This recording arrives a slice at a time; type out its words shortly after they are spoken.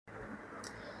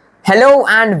Hello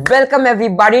and welcome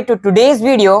everybody to today's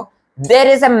video. There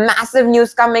is a massive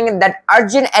news coming that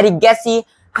Arjun Erigaisi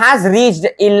has reached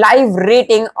a live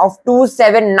rating of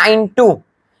 2792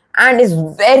 and is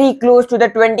very close to the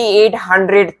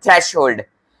 2800 threshold.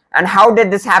 And how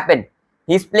did this happen?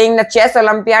 He's playing the Chess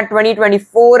Olympiad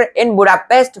 2024 in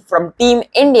Budapest from Team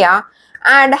India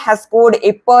and has scored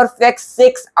a perfect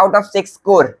 6 out of 6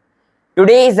 score.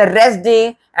 Today is a rest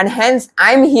day and hence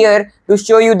I'm here to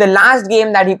show you the last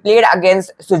game that he played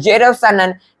against Sjugirov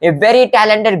Sanan, a very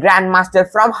talented grandmaster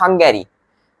from Hungary.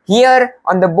 Here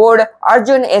on the board,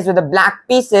 Arjun is with the black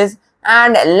pieces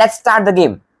and let's start the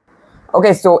game.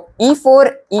 Okay, so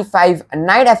e4, e5,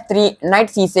 knight f3, knight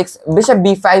c6, bishop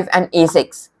b5 and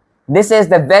a6. This is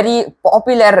the very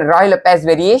popular Roy Lopez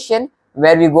variation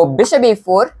where we go bishop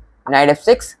a4, knight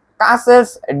f6,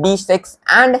 castles, d6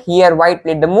 and here white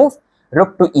played the move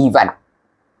rook to e1.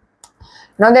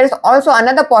 Now there is also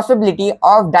another possibility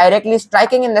of directly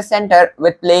striking in the center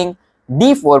with playing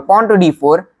d4, pawn to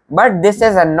d4, but this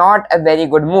is not a very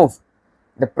good move.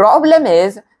 The problem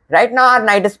is right now our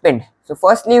knight is pinned. So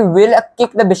firstly we'll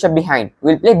kick the bishop behind.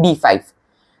 We'll play b5.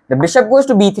 The bishop goes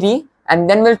to b3 and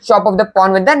then we'll chop off the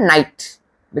pawn with the knight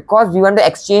because we want to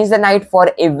exchange the knight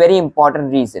for a very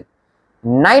important reason.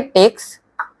 Knight takes,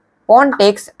 pawn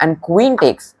takes and queen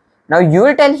takes. Now you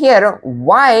will tell here,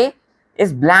 why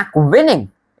is black winning?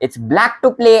 It's black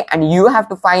to play and you have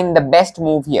to find the best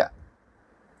move here.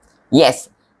 Yes,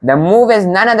 the move is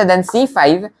none other than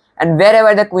c5 and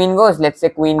wherever the queen goes, let's say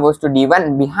queen goes to d1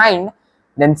 and behind,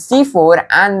 then c4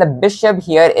 and the bishop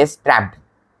here is trapped.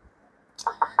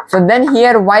 So then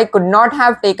here white could not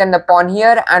have taken the pawn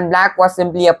here and black was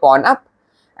simply a pawn up.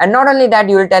 And not only that,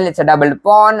 you will tell it's a double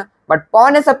pawn, but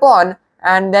pawn is a pawn.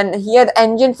 And then here the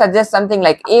engine suggests something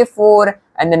like a4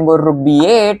 and then go rook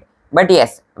b8. But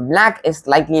yes, black is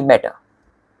slightly better.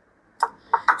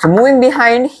 So moving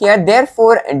behind here,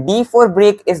 therefore d4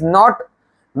 break is not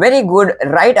very good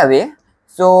right away.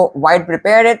 So white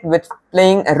prepared it with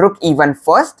playing rook e1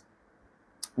 first.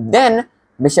 Then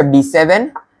bishop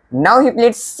d7. Now he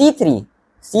played c3.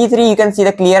 c3, you can see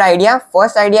the clear idea.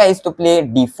 First idea is to play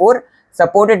d4,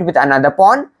 support it with another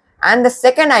pawn. And the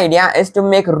second idea is to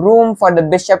make room for the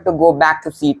bishop to go back to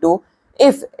c2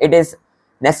 if it is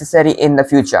necessary in the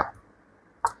future.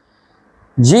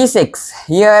 g6.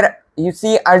 Here you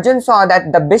see Arjun saw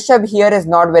that the bishop here is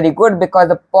not very good because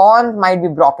the pawn might be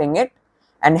blocking it.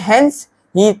 And hence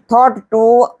he thought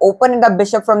to open the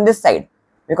bishop from this side.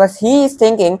 Because he is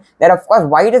thinking that of course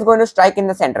white is going to strike in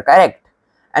the center, correct?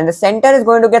 And the center is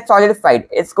going to get solidified.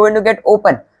 It's going to get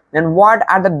open. Then what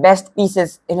are the best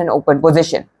pieces in an open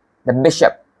position? The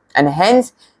bishop, and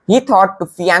hence he thought to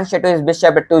fiancé to his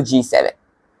bishop to g7.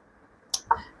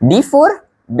 d4,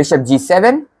 bishop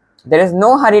g7. There is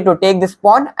no hurry to take this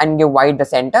pawn and give white the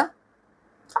center.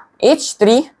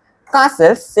 h3,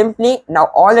 castles. Simply now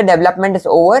all the development is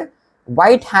over.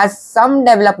 White has some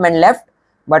development left,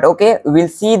 but okay, we'll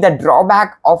see the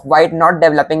drawback of white not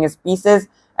developing his pieces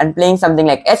and playing something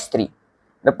like h3.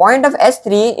 The point of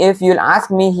h3, if you'll ask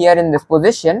me here in this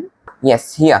position,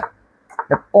 yes, here.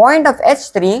 The point of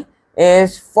h3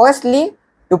 is firstly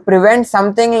to prevent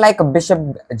something like a bishop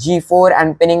g4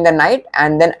 and pinning the knight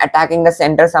and then attacking the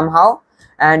center somehow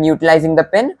and utilizing the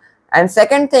pin. And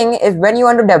second thing is when you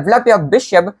want to develop your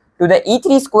bishop to the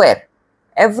e3 square,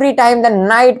 every time the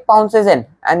knight pounces in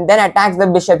and then attacks the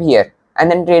bishop here and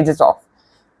then trades it off.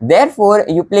 Therefore,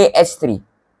 you play h3.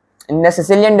 In the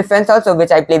Sicilian defense also,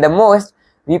 which I play the most,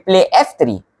 we play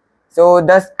f3. So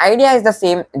the idea is the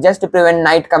same, just to prevent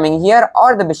knight coming here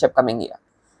or the bishop coming here.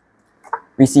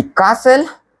 We see castle,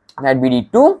 knight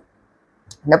bd2.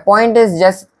 The point is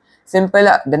just simple,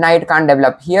 the knight can't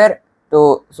develop here,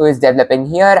 so it's developing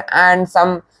here and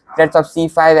some threats of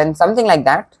c5 and something like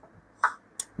that.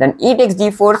 Then e takes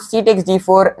d4, c takes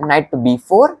d4, knight to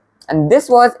b4. And this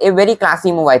was a very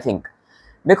classy move, I think,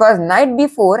 because knight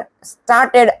b4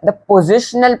 started the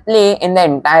positional play in the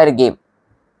entire game.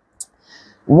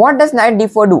 What does knight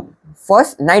d4 do?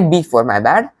 First, knight b4, my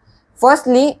bad.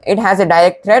 Firstly, it has a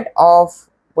direct threat of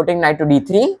putting knight to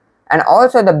d3 and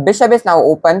also the bishop is now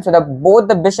open, so both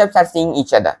the bishops are seeing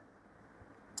each other.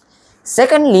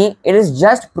 Secondly, it is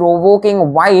just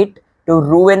provoking white to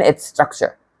ruin its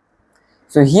structure.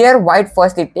 So here white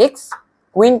firstly takes,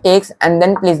 queen takes and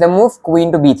then plays the move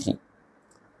queen to b3.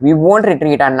 We won't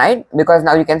retreat our knight because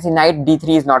now you can see knight d3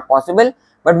 is not possible,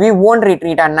 but we won't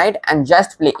retreat our knight and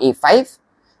just play a5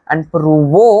 and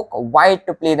provoke white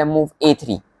to play the move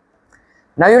a3.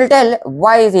 Now you will tell,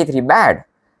 why is a3 bad?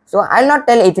 So I'll not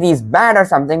tell a3 is bad or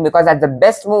something because that's the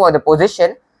best move of the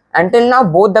position. Until now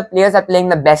both the players are playing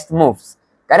the best moves,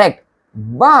 correct?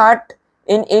 But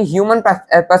in a human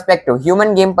perspective,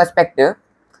 human game perspective,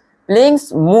 playing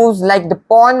moves like the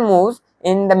pawn moves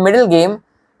in the middle game,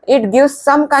 it gives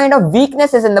some kind of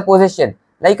weaknesses in the position.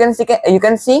 Like you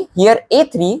can see here,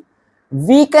 a3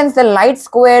 weakens the light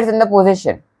squares in the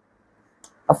position.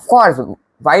 Of course,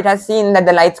 white has seen that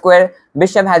the light square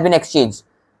bishop has been exchanged,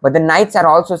 but the knights are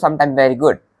also sometimes very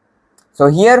good. So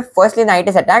here, firstly knight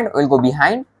is attacked, will go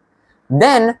behind.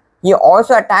 Then he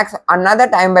also attacks another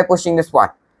time by pushing this one.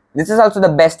 This is also the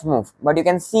best move, but you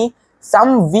can see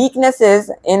some weaknesses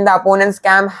in the opponent's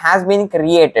camp has been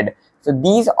created. So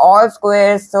these all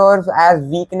squares serve as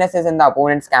weaknesses in the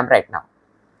opponent's camp right now.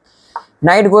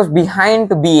 Knight goes behind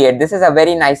to b8. This is a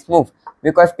very nice move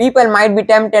because people might be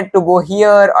tempted to go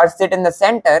here or sit in the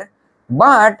center,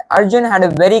 but Arjun had a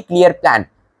very clear plan.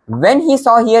 When he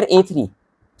saw here a3,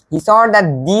 he saw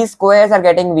that these squares are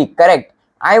getting weak. Correct,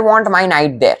 I want my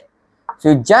knight there.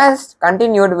 So he just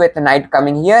continued with the knight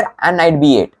coming here and knight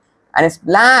b8. And his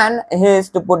plan is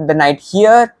to put the knight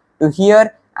here to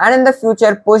here, and in the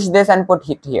future push this and put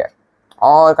it here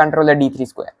or control the d3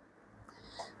 square.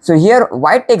 So here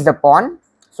white takes the pawn.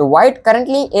 So white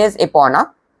currently is a pawn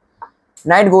up.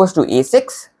 Knight goes to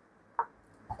a6.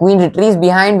 Queen retreats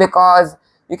behind because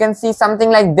you can see something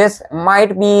like this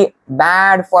might be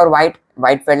bad for white.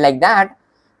 White felt like that.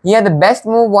 Here the best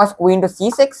move was queen to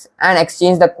c6 and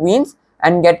exchange the queens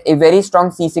and get a very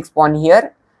strong c6 pawn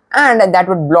here, and that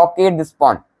would blockade this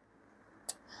pawn.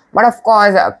 But of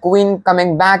course, queen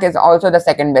coming back is also the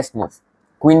second best move.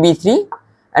 Queen b3,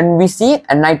 and we see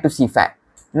a knight to c5.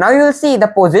 Now you will see the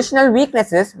positional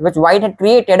weaknesses which white had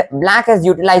created, black is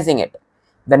utilizing it.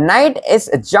 The knight is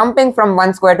jumping from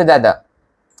one square to the other.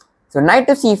 So knight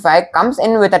to c5 comes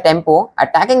in with a tempo,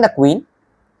 attacking the queen.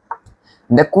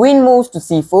 The queen moves to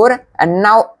c4, and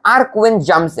now our queen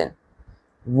jumps in.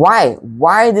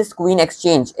 Why this queen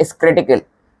exchange is critical?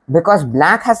 Because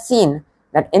black has seen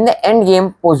that in the end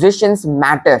game positions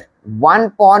matter.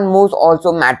 One pawn moves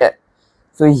also matter.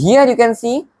 So here you can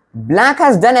see black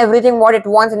has done everything what it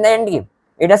wants in the end game.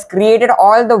 It has created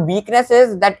all the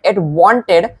weaknesses that it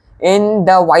wanted in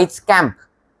the white's camp.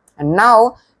 And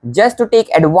now just to take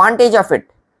advantage of it,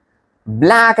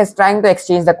 black is trying to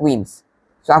exchange the queens.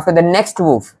 So after the next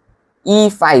move,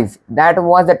 e5, that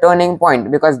was the turning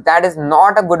point because that is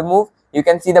not a good move. You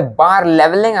can see the bar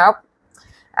leveling up.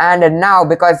 And now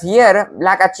because here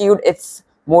black achieved its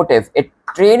motive, it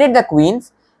traded the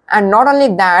queens, and not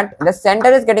only that, the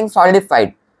center is getting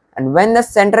solidified. And when the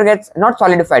center gets not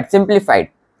solidified, simplified,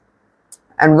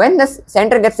 and when the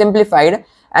center gets simplified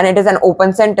and it is an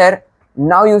open center,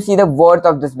 now you see the worth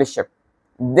of this bishop.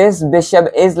 This bishop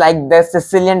is like the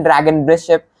Sicilian dragon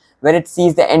bishop, where it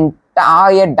sees the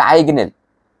entire diagonal,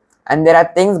 and there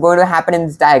are things going to happen in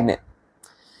this diagonal.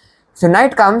 So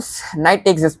knight comes, knight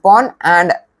takes this pawn,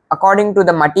 and according to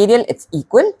the material, it's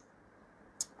equal.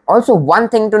 Also, one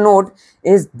thing to note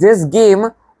is this game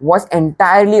was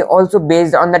entirely also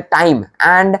based on the time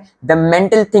and the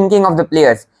mental thinking of the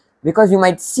players, because you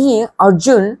might see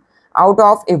Arjun out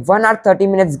of a 1 hour 30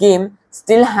 minutes game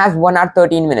still has 1 hour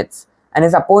 13 minutes, and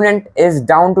his opponent is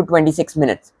down to 26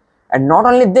 minutes. And not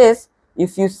only this,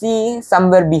 if you see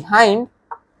somewhere behind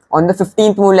on the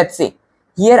 15th move, let's say,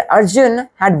 here Arjun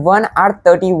had 1 hour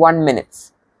 31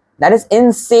 minutes. That is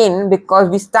insane because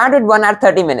we started 1 hour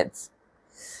 30 minutes.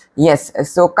 Yes,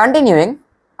 so continuing,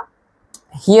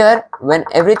 here when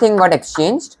everything got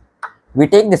exchanged, we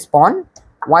take this pawn.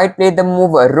 White played the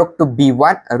move rook to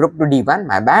b1, rook to d1,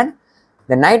 my bad.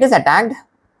 The knight is attacked,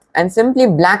 and simply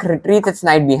black retreats its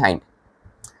knight behind.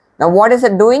 Now what is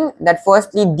it doing? That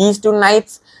firstly these two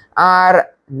knights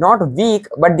are not weak,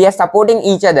 but they are supporting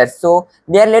each other. So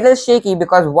they are a little shaky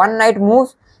because one knight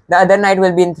moves, the other knight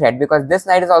will be in threat because this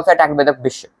knight is also attacked by the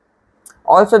bishop.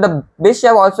 Also the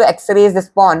bishop also x-rays this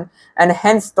pawn and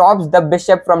hence stops the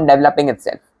bishop from developing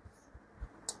itself.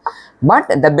 But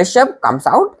the bishop comes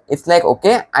out. It's like,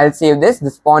 okay, I'll save this.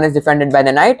 This pawn is defended by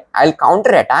the knight. I'll counter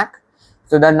attack.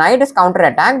 So the knight is counter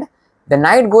attacked. The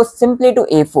knight goes simply to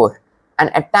a4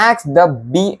 and attacks the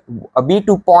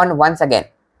b2 pawn once again.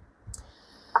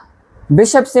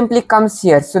 Bishop simply comes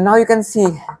here. So now you can see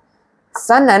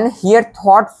Sanan here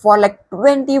thought for like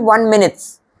 21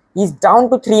 minutes. He's down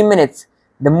to 3 minutes.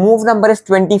 The move number is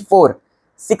 24.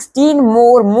 16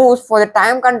 more moves for the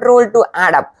time control to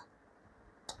add up.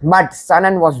 But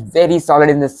Sanan was very solid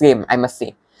in this game, I must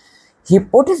say. He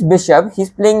put his bishop, he's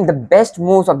playing the best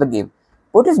moves of the game.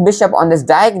 Put his bishop on this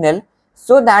diagonal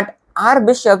so that our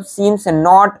bishop seems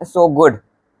not so good.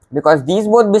 Because these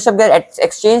both bishops get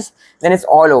exchanged, then it's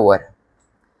all over.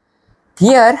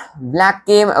 Here, black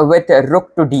came with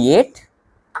rook to d8.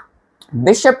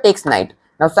 Bishop takes knight.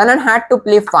 Now Sanan had to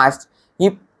play fast.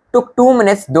 took 2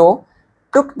 minutes though,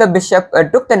 took the bishop,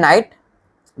 took the knight,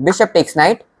 bishop takes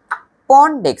knight,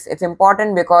 pawn takes. It's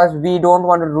important because we don't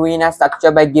want to ruin our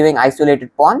structure by giving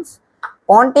isolated pawns.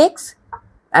 Pawn takes,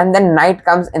 and then knight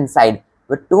comes inside.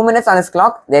 With 2 minutes on his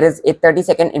clock, there is a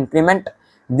 30-second increment,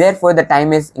 therefore the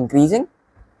time is increasing.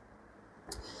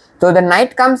 So the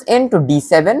knight comes into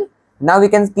d7. Now we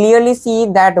can clearly see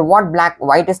that what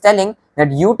white is telling,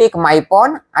 that you take my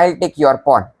pawn, I'll take your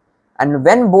pawn. And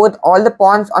when all the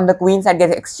pawns on the queen side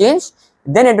get exchanged,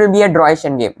 then it will be a drawish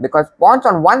game, because pawns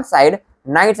on one side,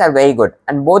 knights are very good,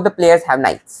 and both the players have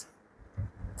knights.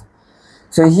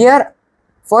 So here,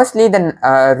 firstly,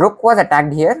 the rook was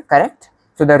attacked here, correct?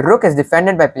 So the rook is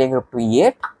defended by playing rook to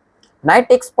e8. Knight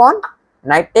takes pawn,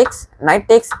 knight takes,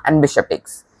 and bishop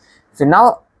takes. So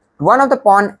now one of the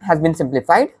pawn has been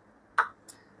simplified.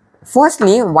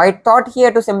 Firstly, white thought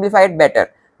here to simplify it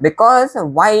better, because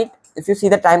white, if you see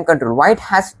the time control, white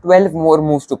has 12 more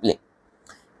moves to play.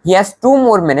 He has 2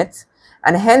 more minutes,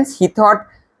 and hence he thought,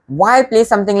 why play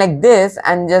something like this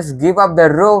and just give up the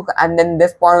rook and then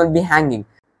this pawn will be hanging.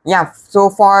 Yeah, so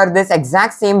for this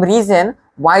exact same reason,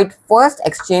 white first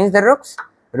exchanged the rooks,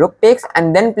 rook takes,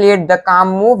 and then played the calm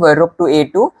move rook to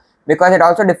a2, because it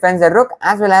also defends the rook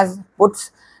as well as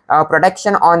puts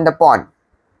protection on the pawn.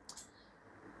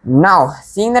 Now,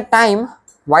 seeing the time,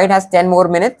 white has 10 more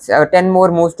minutes, 10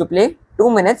 more moves to play,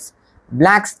 2 minutes.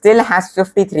 Black still has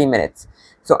 53 minutes.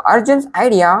 So Arjun's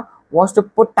idea was to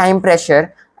put time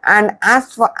pressure, and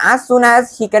as soon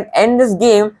as he can end this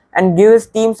game and give his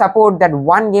team support that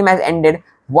one game has ended,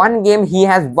 one game he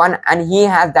has won, and he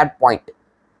has that point.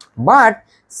 But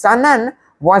Sanan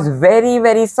was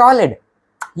very solid.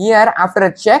 Here, after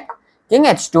a check, king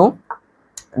h2,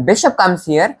 bishop comes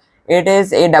here. It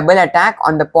is a double attack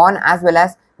on the pawn as well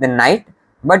as the knight,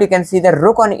 but you can see the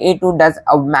rook on a2 does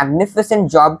a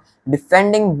magnificent job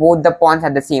defending both the pawns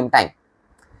at the same time.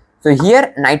 So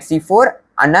here, knight c4,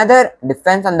 another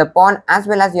defense on the pawn as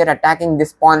well as you're attacking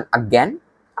this pawn again.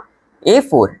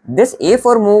 a4, this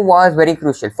a4 move was very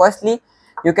crucial. Firstly,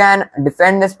 you can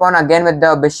defend this pawn again with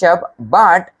the bishop,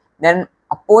 but then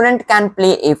opponent can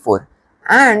play a4.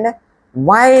 And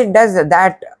why does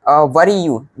that worry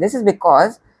you? This is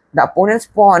because the opponent's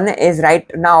pawn is right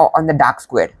now on the dark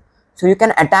square, so you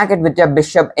can attack it with your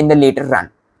bishop in the later run.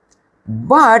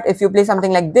 But if you play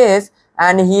something like this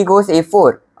and he goes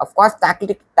a4, of course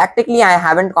tactically I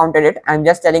haven't counted it, I'm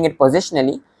just telling it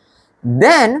positionally,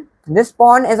 then this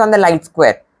pawn is on the light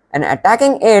square and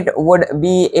attacking it would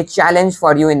be a challenge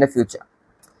for you in the future.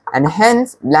 And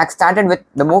hence black started with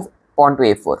the move pawn to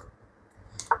a4.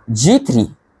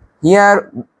 g3, here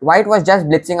white was just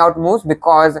blitzing out moves,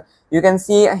 because you can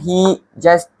see he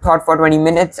just thought for 20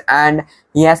 minutes and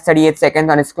he has 38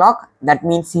 seconds on his clock. That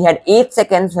means he had 8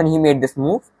 seconds when he made this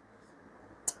move.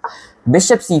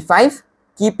 Bishop c5,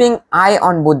 keeping eye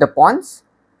on both the pawns.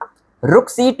 Rook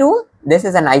c2, this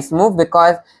is a nice move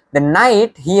because the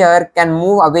knight here can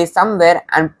move away somewhere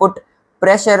and put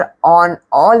pressure on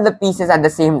all the pieces at the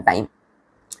same time.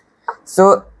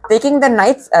 So taking the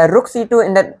knight's rook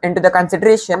c2 into the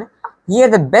consideration, here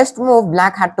the best move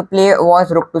black had to play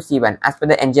was rook to c1 as per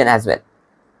the engine as well.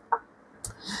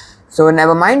 So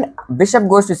never mind, bishop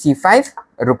goes to c5,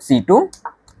 rook c2.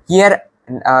 Here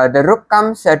the rook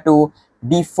comes to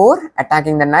d4,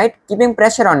 attacking the knight, keeping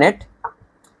pressure on it.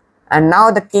 And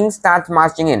now the king starts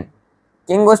marching in.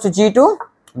 King goes to g2,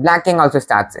 black king also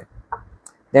starts it.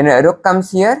 Then rook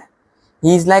comes here.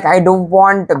 He's like, I don't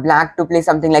want black to play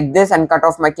something like this and cut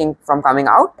off my king from coming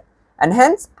out. And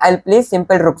hence, I'll play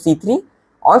simple rook c3,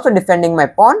 also defending my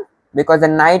pawn because the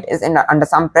knight is under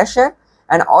some pressure,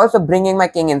 and also bringing my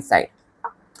king inside.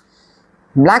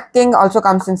 Black king also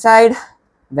comes inside.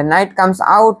 The knight comes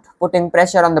out, putting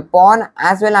pressure on the pawn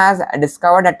as well as a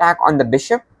discovered attack on the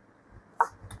bishop.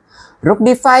 Rook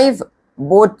d5,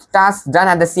 both tasks done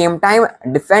at the same time,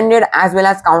 defended as well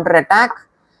as counter attack.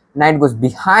 Knight goes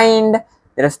behind.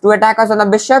 There is 2 attackers on the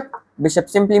bishop. Bishop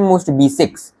simply moves to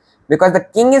b6 because the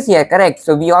king is here, correct?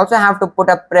 So we also have to put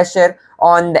up pressure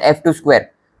on the f2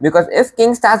 square, because if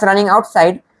king starts running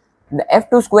outside, the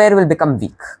f2 square will become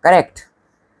weak, correct?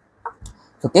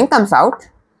 So king comes out.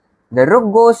 The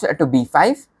rook goes to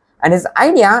b5, and his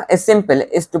idea is simple,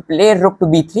 is to play rook to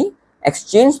b3,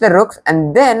 exchange the rooks,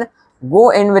 and then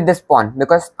go in with this pawn,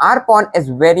 because our pawn is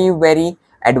very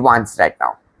advanced right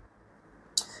now.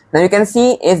 Now you can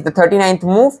see is the 39th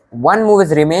move. One move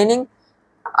is remaining.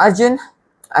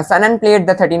 Sanan played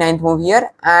the 39th move here,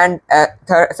 and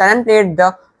Sanan played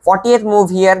the 40th move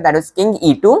here, that is king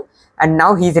e2, and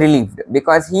now he's relieved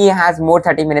because he has more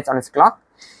 30 minutes on his clock.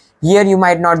 Here you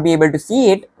might not be able to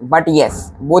see it, but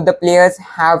yes, both the players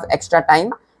have extra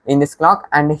time in this clock.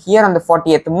 And here on the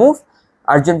 40th move,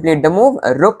 Arjun played the move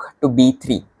rook to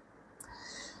b3.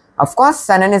 Of course,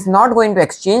 Sanan is not going to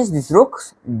exchange these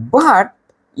rooks, but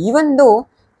even though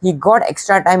he got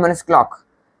extra time on his clock,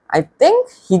 I think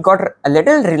he got a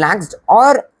little relaxed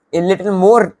or a little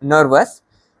more nervous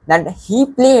that he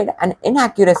played an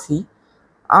inaccuracy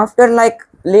after like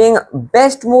playing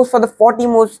best moves for the 40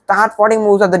 moves, start 40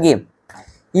 moves of the game.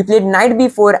 He played knight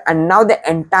b4 and now the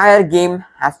entire game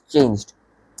has changed.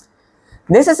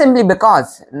 This is simply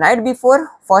because knight b4,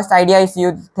 first idea is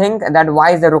you think that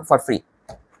why is the rook for free?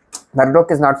 The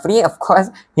rook is not free, of course.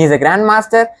 He is a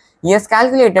grandmaster. He has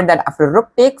calculated that after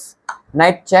rook takes,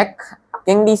 knight check,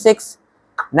 king d6,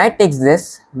 knight takes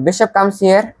this, bishop comes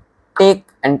here, take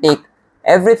and take.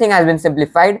 Everything has been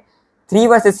simplified. 3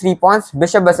 versus 3 pawns,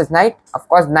 bishop versus knight. Of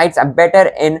course, knights are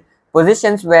better in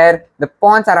positions where the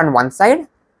pawns are on one side.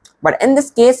 But in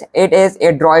this case, it is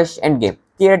a drawish endgame,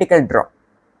 theoretical draw.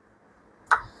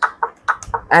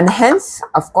 And hence,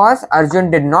 of course, Arjun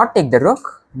did not take the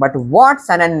rook. But what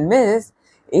Sanan missed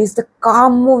is the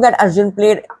calm move that Arjun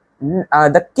played,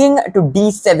 the king to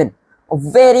d7. A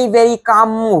very, very calm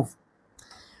move.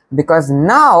 Because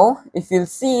now, if you'll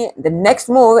see, the next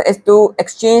move is to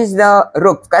exchange the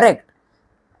rook, correct?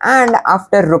 And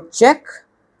after rook check,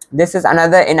 this is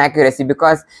another inaccuracy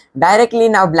because directly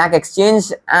now black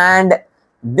exchanged, and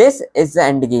this is the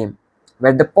end game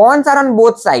where the pawns are on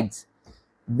both sides.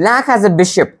 Black has a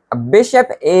bishop. A bishop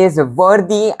is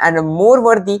worthy and more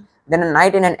worthy than a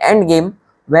knight in an end game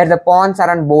where the pawns are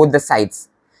on both the sides.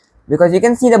 Because you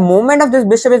can see the movement of this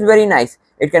bishop is very nice.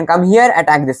 It can come here,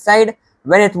 attack this side.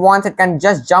 When it wants, it can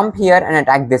just jump here and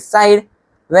attack this side.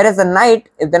 Whereas the knight,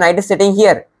 if the knight is sitting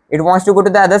here, it wants to go to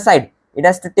the other side. It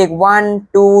has to take 1,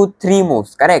 2, 3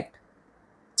 moves, correct?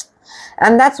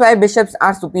 And that's why bishops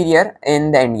are superior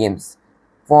in the end games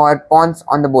for pawns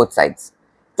on the both sides.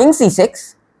 King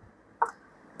c6.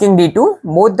 King d2,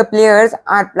 both the players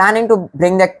are planning to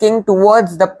bring the king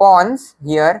towards the pawns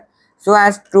here so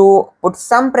as to put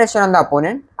some pressure on the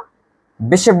opponent.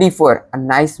 Bishop d4, a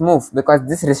nice move because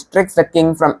this restricts the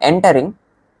king from entering.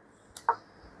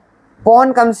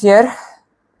 Pawn comes here.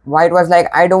 White was like,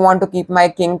 I don't want to keep my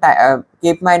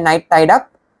knight tied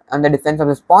up on the defense of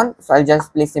this pawn, so I'll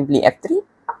just play simply f3.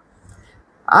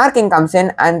 Our king comes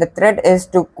in and the threat is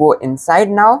to go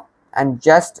inside now and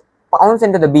just pounce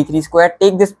into the b3 square,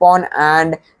 take this pawn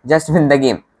and just win the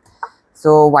game.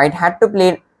 So white had to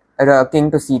play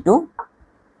king to c2.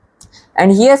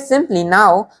 And here simply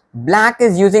now black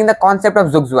is using the concept of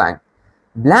zugzwang.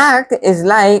 Black is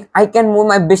like, I can move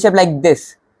my bishop like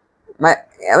this.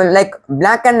 Like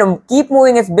black can keep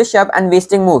moving its bishop and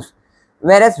wasting moves.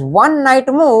 Whereas one knight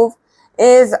move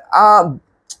is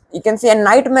you can say a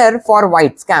nightmare for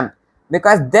white's camp,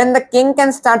 because then the king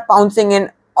can start pouncing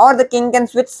in, or the king can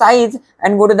switch sides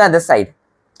and go to the other side.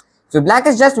 So black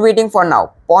is just waiting for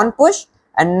now. Pawn push,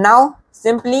 and now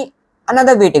simply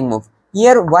another waiting move.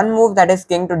 Here one move, that is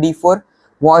king to d4,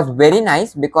 was very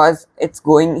nice because it's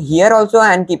going here also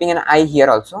and keeping an eye here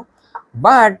also.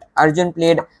 But Arjun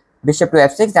played bishop to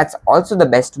f6. That's also the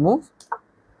best move.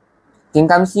 King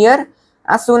comes here.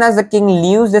 As soon as the king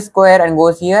leaves the square and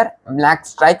goes here, black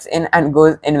strikes in and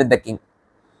goes in with the king.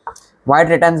 White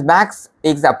returns back,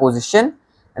 takes the opposition,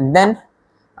 and then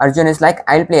Arjun is like,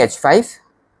 I'll play h5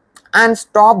 and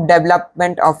stop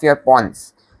development of your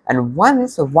pawns. And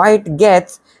once white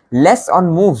gets less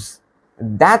on moves,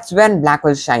 that's when black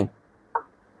will shine.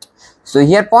 So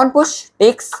here pawn push,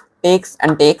 takes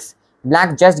and takes.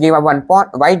 Black just gave up one pawn.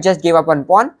 White just gave up one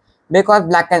pawn because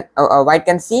white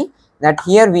can see that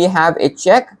here we have a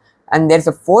check and there's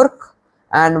a fork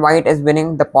and white is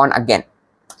winning the pawn again.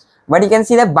 But you can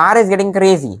see the bar is getting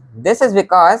crazy. This is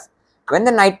because when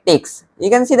the knight takes,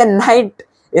 you can see the knight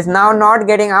is now not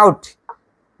getting out.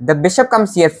 The bishop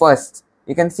comes here first.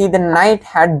 You can see the knight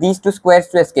had these two squares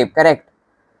to escape, correct?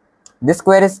 This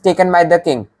square is taken by the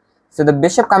king. So the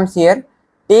bishop comes here,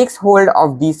 takes hold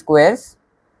of these squares,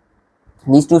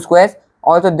 these two squares.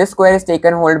 Also this square is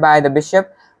taken hold by the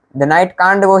bishop. The knight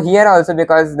can't go here also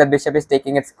because the bishop is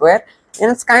taking its square,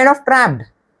 and it's kind of trapped.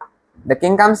 The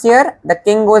king comes here, the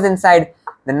king goes inside,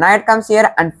 the knight comes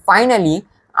here, and finally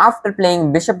after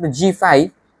playing bishop to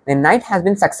g5, the knight has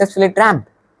been successfully trapped.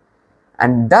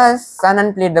 And thus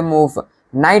Sanan played the move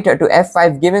knight to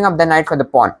f5, giving up the knight for the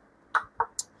pawn.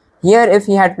 Here if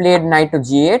he had played knight to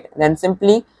g8, then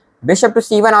simply bishop to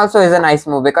c1 also is a nice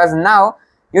move, because now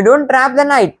you don't trap the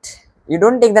knight, you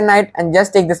don't take the knight and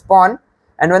just take this pawn,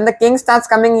 and when the king starts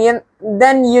coming in,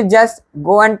 then you just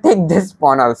go and take this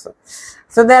pawn also.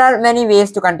 So there are many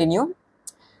ways to continue.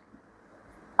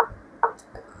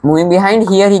 Moving behind,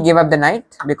 here he gave up the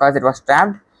knight because it was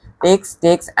trapped.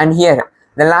 takes, and here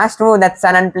the last move that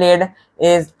Sanan played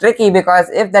is tricky, because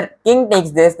if the king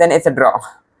takes this, then it's a draw.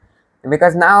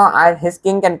 Because now his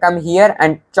king can come here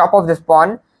and chop off this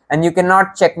pawn, and you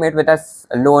cannot checkmate with a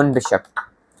lone bishop.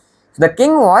 So the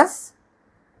king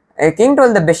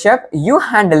told the bishop, you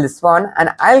handle this pawn and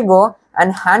I'll go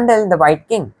and handle the white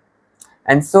king.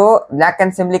 And so black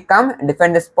can simply come,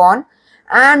 defend this pawn,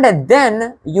 and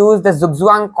then use the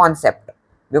zugzwang concept,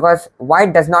 because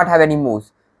white does not have any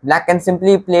moves. Black can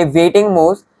simply play waiting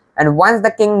moves, and once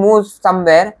the king moves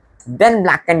somewhere, then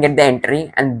black can get the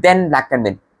entry, and then black can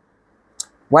win.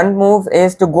 One move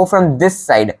is to go from this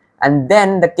side, and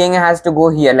then the king has to go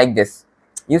here like this.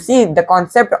 You see the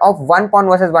concept of one pawn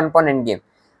versus one pawn endgame.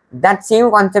 That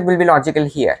same concept will be logical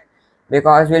here,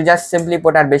 because we'll just simply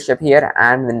put our bishop here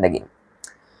and win the game.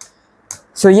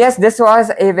 So yes, this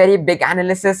was a very big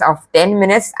analysis of 10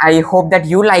 minutes. I hope that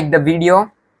you liked the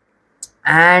video,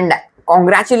 and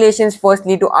congratulations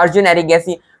firstly to Arjun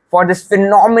Erigaisi for this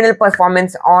phenomenal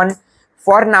performance on,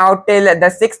 for now, till the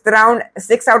 6th round.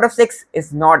 6 out of 6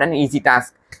 is not an easy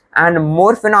task, and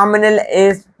more phenomenal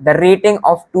is the rating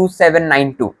of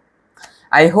 2792.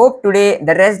 I hope today,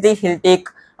 the rest day, he'll take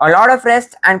a lot of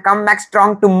rest and come back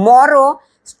strong tomorrow,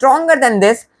 stronger than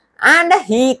this, and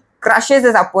he crushes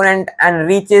his opponent and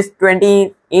reaches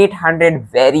 2800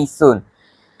 very soon.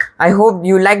 I hope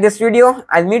you like this video.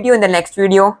 I'll meet you in the next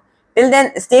video. Till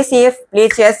then, stay safe, play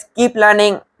chess, keep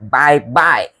learning. Bye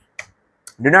bye.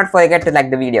 Do not forget to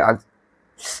like the video.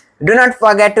 Do not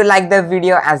forget to like the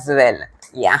video as well.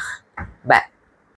 Yeah. Bye.